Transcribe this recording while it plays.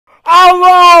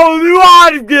Hello,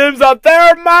 live games out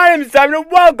there. My name is Simon, and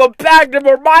welcome back to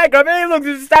more Minecraft. Hey, look,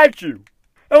 there's a statue.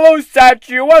 Hello,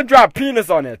 statue. I want to drop penis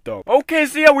on it, though. Okay,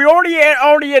 so yeah, we already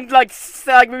in like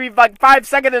maybe 5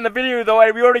 seconds in the video, though,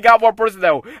 and we already got more person,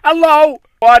 though. Hello.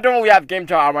 Well, I don't really have game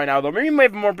chat on right now, though. Maybe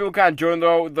more people kind of join,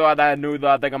 though, that I knew, though.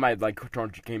 I think I might, like,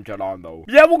 turn game chat on, though.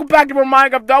 Yeah, welcome back to more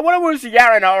Minecraft, though. Where's he at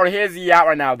right now, or here's he at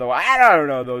right now, though? I don't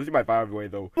know, though. He might find way,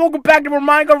 though. Welcome back to more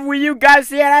Minecraft Wii U, guys.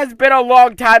 Yeah, it has been a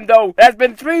long time, though. It has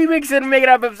been 3 weeks since making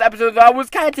up this episode, though. I was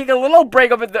kind of taking a little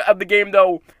break of the game,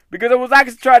 though. Because I was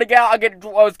actually trying to I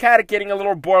was kind of getting a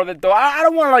little bored of it, though. I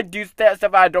don't want to, like, do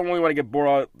stuff I don't really want to get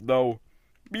bored of, though.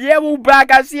 But yeah, we're back,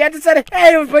 guys. See, I decided,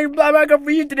 hey, I was playing Minecraft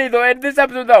for you today, though. And this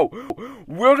episode, though,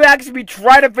 we'll actually be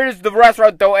trying to finish the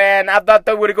restaurant, though. And I thought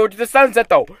that we would go to the sunset,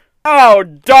 though. Oh,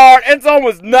 darn. It's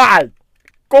almost night.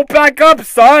 Go back up,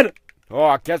 son. Oh,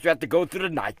 I guess we have to go through the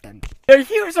night, then. Yeah,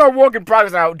 here's our work in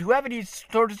progress now. Do we have any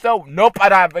torches, though? Nope, I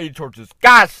don't have any torches.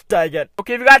 Gosh, dang it.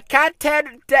 Okay, we got cat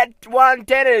 10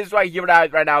 is right here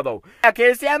right now, though.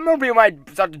 Okay, see, I'm gonna might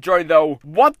start to join, though.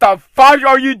 What the fuck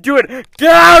are you doing?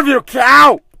 Get out of here,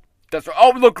 cow! That's right.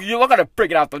 Oh, look, you look at it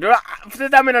freaking out, though. Dude,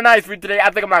 since I'm in a nice mood today, I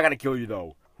think I'm not gonna kill you,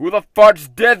 though. Who the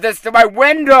fudge did this to my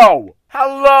window?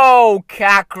 Hello,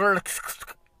 cackler.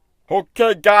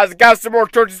 Okay, guys, got some more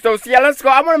torches, though. So, yeah, let's go.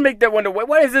 I'm gonna make that window. Wait,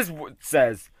 what is this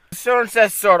says? Someone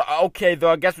says sort of. Okay,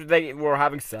 though, I guess we're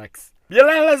having sex. Yeah,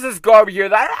 let's just go over here.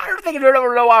 I don't think you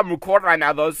ever know I'm recording right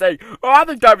now, though. Saying, oh, I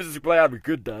think time is play have a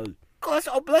good day.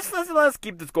 Let's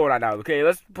keep this going right now. Okay,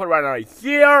 let's put it right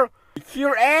here,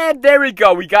 and there we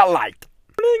go. We got light.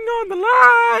 Turning on the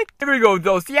light. Here we go,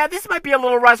 though. So, yeah, this might be a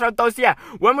little restaurant, though. So, yeah,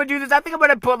 when we do this, I think I'm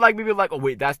gonna put maybe oh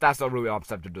wait, that's not really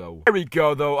accepted, though. There we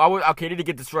go, though. Okay, I need to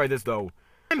get destroy this, though.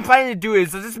 What I'm planning to do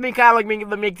is this make kind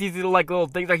of make these little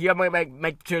things like here. I'm gonna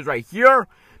make chairs right here,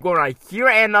 going right here,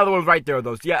 and another one right there,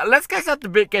 though. So, yeah, let's get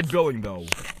get building, though.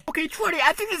 Okay, 20.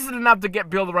 I think this is enough to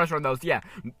build the restaurant, though. So, yeah,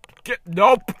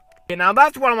 nope. Okay, now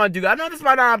that's what I'm gonna do. I know this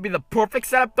might not be the perfect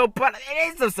setup, though, but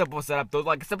it is a simple setup, though.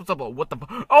 Like simple. What the?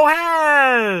 Oh, hey!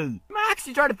 I'm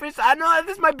actually trying to finish. I know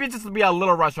this might be just to be a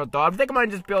little restaurant, though. I think I'm gonna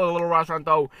just build a little restaurant,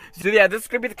 though. So, yeah, this is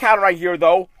gonna be the counter right here,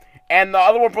 though. And the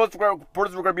other one person we're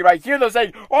going to be right here, though,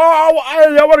 saying, oh,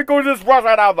 I want to go to this restaurant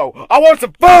right now, though. I want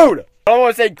some food. I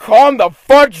want to say, calm the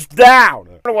fudge down.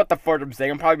 I don't know what the fudge I'm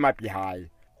saying. I probably might be high.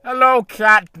 Hello,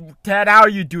 Cat Ted. How are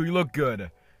you doing? You look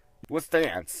good. Let's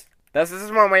dance. This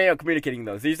is my way of communicating,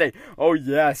 though. So you say, oh,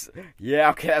 yes. Yeah,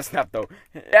 okay, that's not, though.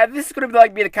 Yeah, this is going to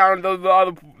be the counter, though.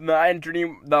 The entry,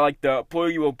 the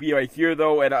employee will be right here,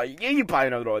 though. And you probably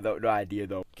know the idea,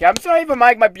 though. Okay, I'm sorry if the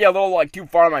mic might be a little, too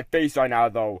far on my face right now,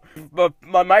 though. But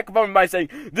my microphone might say,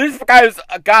 this guy's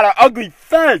got an ugly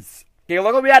face. Okay,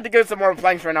 look, we have to get some more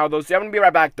planks right now, though. So I'm going to be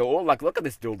right back, though. Oh, look at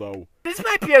this dude, though. This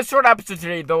might be a short episode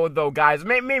today, though, guys.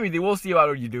 Maybe we'll see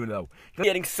what you do, though.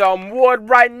 Getting some wood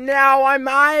right now. I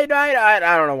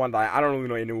don't know one day. I don't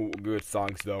really know any good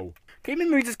songs, though. Okay,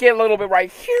 maybe we just get a little bit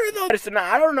right here, though.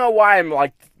 I don't know why I'm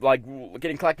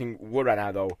collecting wood right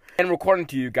now, though, and recording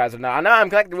to you guys now. I know I'm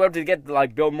collecting wood to get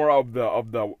build more of the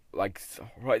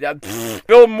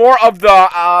build more of the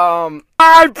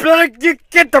I beg you,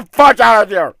 get the fuck out of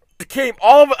there. Came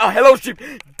all of it. Hello, sheep.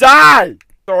 Die.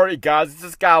 Sorry, guys. It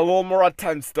just got a little more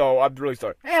intense, though. I'm really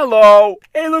sorry. Hello.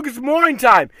 Hey, look, it's morning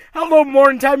time. Hello,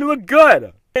 morning time. You look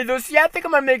good. Hey, though, see, I think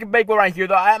I'm gonna make one right here,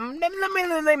 though. Let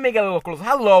me make it a little closer.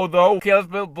 Hello, though. Okay, let's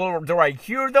build right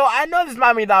here, though. I know this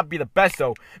might not be the best,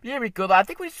 though. Here we go, though. I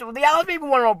think we should. Yeah, let's maybe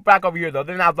one back over here, though.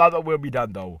 Then I thought that we'll be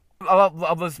done, though. I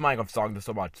love this Minecraft song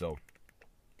so much, though.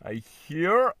 Right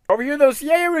here. Over here, though. See,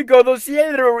 yeah, here we go, though. See,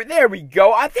 yeah, there we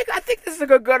go. I think this is a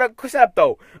good setup,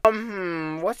 though.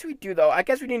 What should we do, though? I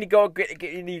guess we need to go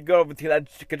over to that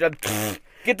kitchen.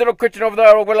 Get to the kitchen over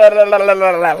there.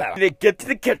 Get to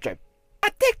the kitchen. I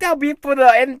think that'll be for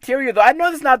the interior, though. I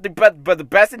know this is not the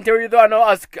best interior, though. I know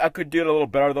I could do it a little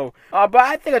better, though. But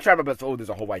I think I tried my best. Oh, there's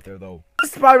a hole right there, though.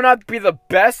 This probably not be the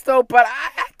best, though, but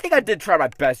I think I did try my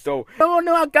best, though. Oh,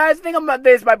 no, guys, I think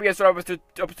this might be a short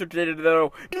episode today,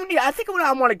 though. I think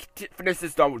I want to finish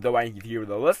this done, though, right here,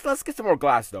 though. Let's get some more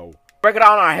glass, though. Break it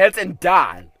on our heads and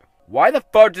die. Why the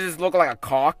fudge does this look like a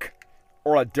cock?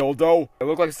 Or a dildo? It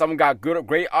looks like someone got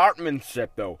great artmanship,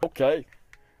 though. Okay.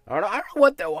 I don't know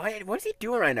what what is he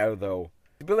doing right now, though?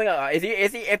 He's building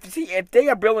if they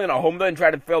are building a home, though, and try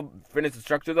to finish the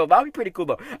structure, though, that'd be pretty cool,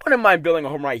 though. I wouldn't mind building a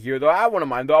home right here, though. I wouldn't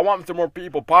mind, though. I want some more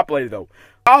people populated, though.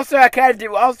 Also, I kind of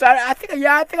do. Also, I think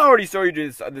I already showed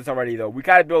you this already though. We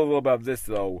kind of built a little bit of this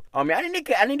though. I mean, I need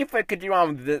to continue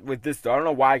on with this though. I don't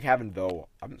know why I haven't though.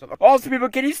 Also, people,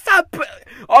 can you stop?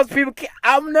 Also, people,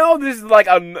 I know this is like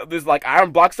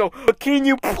iron blocks though, but can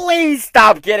you please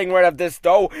stop getting rid of this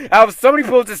though? I have so many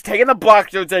people just taking the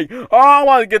blocks and saying, "Oh, I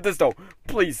want to get this though."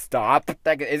 Please stop.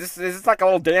 Is this like a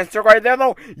little dance circle right there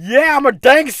though? Yeah, I'm a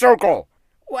dance circle.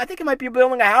 Well, I think it might be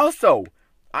building a house though.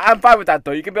 I'm fine with that,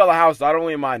 though. You can build a house, though. I don't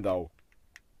really mind, though.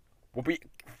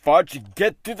 Fudge,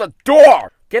 get to the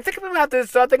door! Can't think about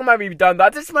this, so I think I might be done. I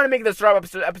just want to make this short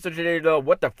episode today, though.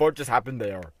 What the fuck just happened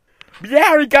there? But yeah,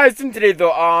 how are you guys doing today,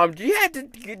 though?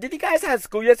 Did you guys have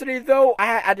school yesterday, though?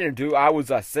 I didn't do. I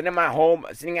was sitting at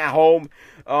home,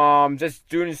 just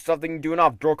doing something, doing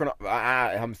off work.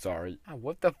 I'm sorry.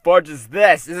 What the fudge is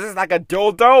this? Is this like a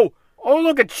dildo? Oh,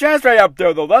 look, a chest right up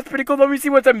there, though. That's pretty cool. Let me see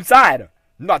what's inside.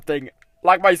 Nothing.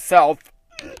 Like myself.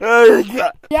 Yeah,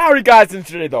 how are you guys doing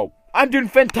today, though? I'm doing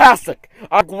fantastic.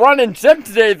 I'm running gym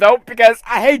today, though, because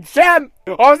I hate gym.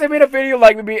 Also, I made a video,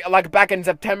 maybe back in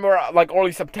September,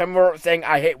 early September, saying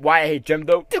why I hate gym,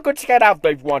 though. You go check it out, though,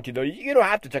 if you want to, though. You don't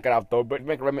have to check it out, though, but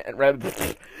recommend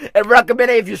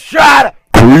it if you should.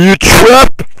 You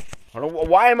trip. I don't know,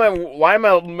 why am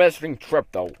I mentioning trip,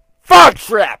 though? Fuck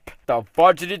trip! The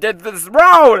fuck did you did this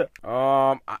road?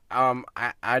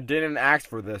 I didn't ask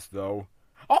for this, though.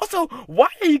 Also, why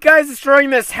are you guys destroying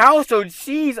this house? Oh,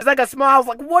 jeez, it's like a small house.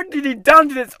 Like, what did he done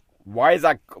to this? Why is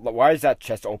that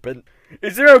chest open?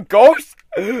 Is there a ghost?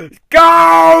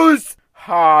 Ghost!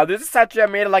 This is actually I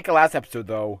made it like the last episode,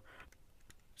 though.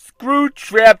 Screw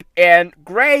Trip and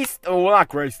Grace. Oh, well, not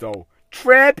Grace, though.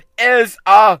 Trip is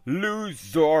a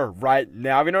loser right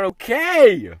now. We don't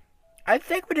okay. I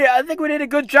think we did a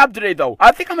good job today, though.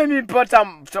 I think I'm gonna put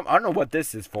some I don't know what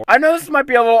this is for. I know this might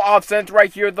be a little off center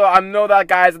right here, though. I know that,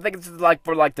 guys. I think this is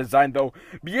for design, though.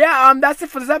 But yeah, that's it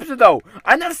for this episode, though.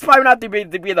 I know this is probably not to be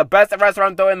the best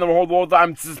restaurant, though, in the whole world.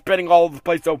 I'm just spitting all over the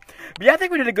place, though. But yeah, I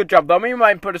think we did a good job, though. Maybe we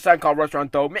might put a sign called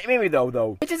restaurant, though. Maybe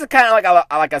though. It's just kind of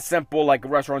like a simple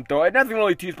restaurant, though. It's nothing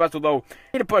really too special, though.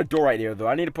 I need to put a door right here, though.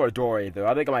 I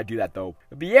think I might do that, though.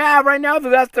 But yeah, right now, though,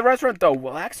 that's the restaurant, though.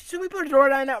 Well, actually, should we put a door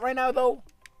right now, though?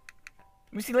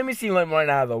 Let me see right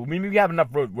now, though. Maybe we have enough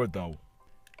wood, though.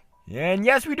 And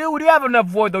yes, we do. We do have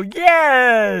enough wood, though.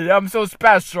 Yay! I'm so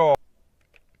special.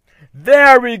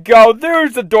 There we go.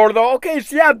 There's the door, though. Okay,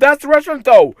 so yeah, that's the restaurant,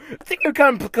 though. I think we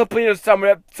kind of completed some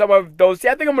of those.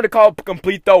 Yeah, I think I'm going to call it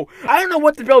complete, though. I don't know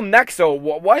what to build next, though.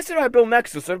 Why should I build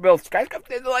next, though? Should I build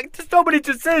skyscraper? Just so many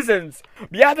decisions.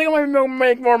 Yeah, I think I might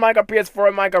make more Minecraft PS4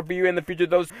 and Minecraft Wii U in the future,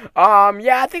 those.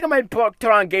 Yeah, I think I might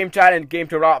turn on game chat and game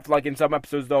chat off, in some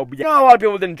episodes, though. But yeah, a lot of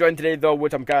people didn't join today, though,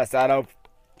 which I'm kind of sad of.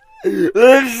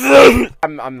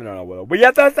 I'm not know, but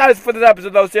yeah, that's it for this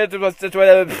episode, though.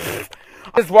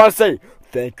 I just want to say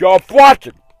thank you all for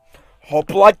watching.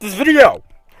 Hope you like this video.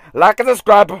 Like and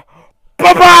subscribe.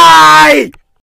 Bye-bye!